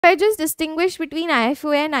I just distinguish between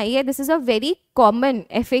IFoA and IAI? This is a very common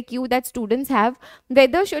FAQ that students have.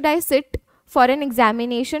 Whether should I sit for an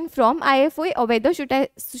examination from IFoA or whether should I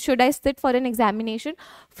sit for an examination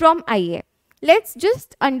from IAI? Let's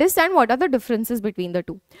just understand what are the differences between the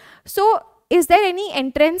two. So, is there any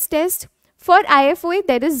entrance test? For IFoA,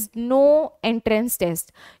 there is no entrance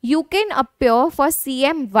test. You can appear for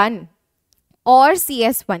CM1 or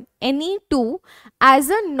CS1, any two, as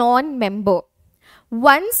a non-member.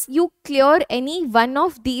 Once you clear any one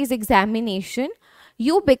of these examination,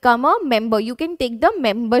 you become a member. You can take the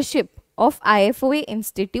membership of IFoA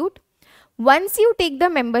Institute. Once you take the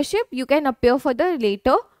membership, you can appear for the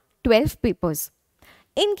later 12 papers.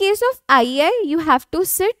 In case of IAI, you have to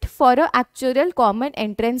sit for a actuarial common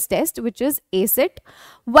entrance test, which is ACIT.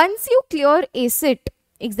 Once you clear ACIT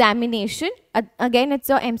examination, again it's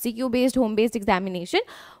a MCQ based home based examination.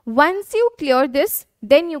 Once you clear this,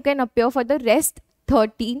 then you can appear for the rest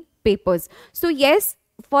 13 papers. So yes,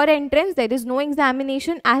 for entrance there is no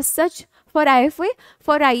examination as such for IFoA.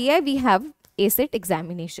 For IAI we have ACIT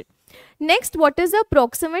examination. Next, what is the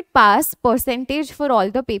approximate pass percentage for all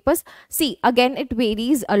the papers? See, again it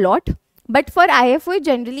varies a lot. But for IFoA,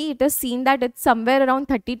 generally it is seen that it's somewhere around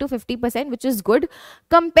 30 to 50%, which is good.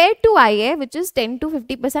 Compared to IAI, which is 10 to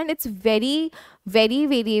 50%, it's very, very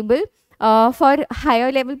variable. For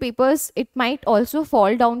higher level papers, it might also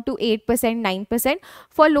fall down to 8%, 9%.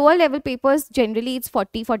 For lower level papers, generally it's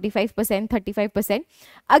 40, 45%, 35%.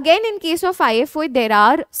 Again, in case of IFoA, there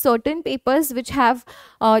are certain papers which have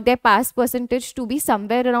their pass percentage to be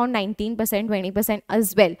somewhere around 19%, 20%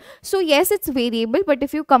 as well. So yes, it's variable, but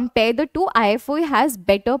if you compare the two, IFoA has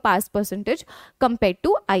better pass percentage compared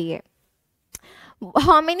to IAI.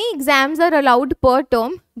 How many exams are allowed per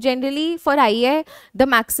term? Generally for IAI, the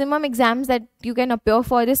maximum exams that you can appear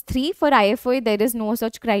for is 3. For IFoA, there is no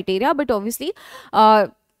such criteria, but obviously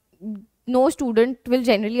no student will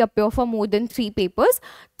generally appear for more than 3 papers.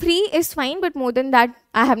 3 is fine, but more than that,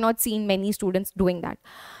 I have not seen many students doing that.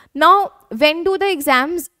 Now, when do the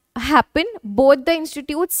exams happen? Both the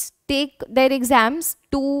institutes take their exams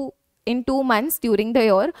in 2 months during the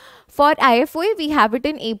year. For IFoA, we have it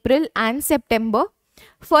in April and September.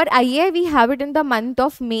 For IAI, we have it in the month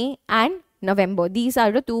of May and November. These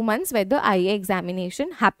are the 2 months where the IAI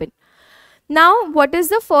examination happen. Now, what is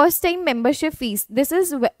the first time membership fees? This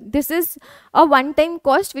is a one-time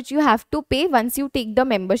cost which you have to pay once you take the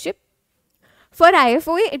membership. For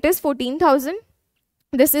IFoA, it is 14,000.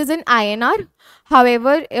 This is in INR.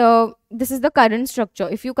 However, this is the current structure.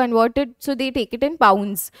 If you convert it, so they take it in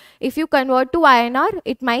pounds. If you convert to INR,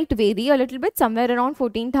 it might vary a little bit, somewhere around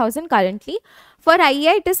 14,000 currently. For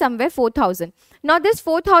IAI, it is somewhere 4,000. Now, this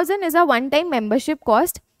 4,000 is a one-time membership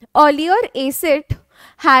cost. Earlier, ACIT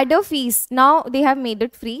had a fees. Now, they have made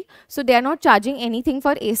it free. So, they are not charging anything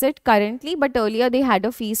for ACIT currently, but earlier they had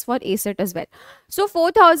a fees for ACIT as well. So,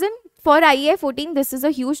 4,000. For IAI 14, this is a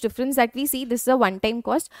huge difference that we see. This is a one-time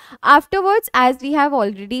cost. Afterwards, as we have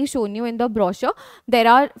already shown you in the brochure, there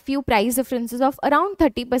are few price differences of around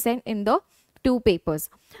 30% in the 2 papers.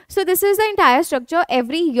 So this is the entire structure.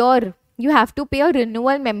 Every year, you have to pay a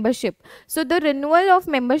renewal membership. So the renewal of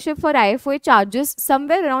membership for IFoA charges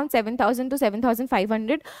somewhere around 7,000 to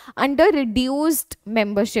 7,500 under reduced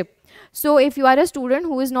membership. So if you are a student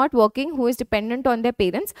who is not working, who is dependent on their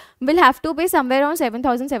parents, will have to pay somewhere around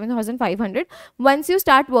 7,000, 7,500. Once you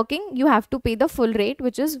start working, you have to pay the full rate,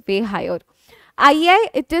 which is way higher. IAI,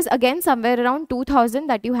 it is again somewhere around 2,000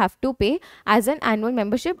 that you have to pay as an annual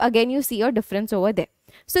membership. Again, you see a difference over there.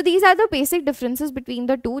 So these are the basic differences between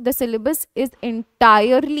the two. The syllabus is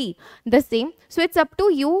entirely the same. So it's up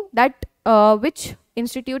to you that which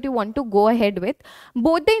institute you want to go ahead with.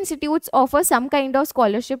 Both the institutes offer some kind of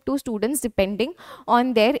scholarship to students depending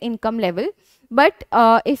on their income level. But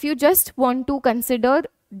if you just want to consider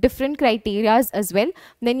different criterias as well,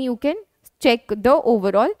 then you can check the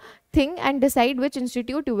overall thing and decide which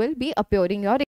institute you will be appearing your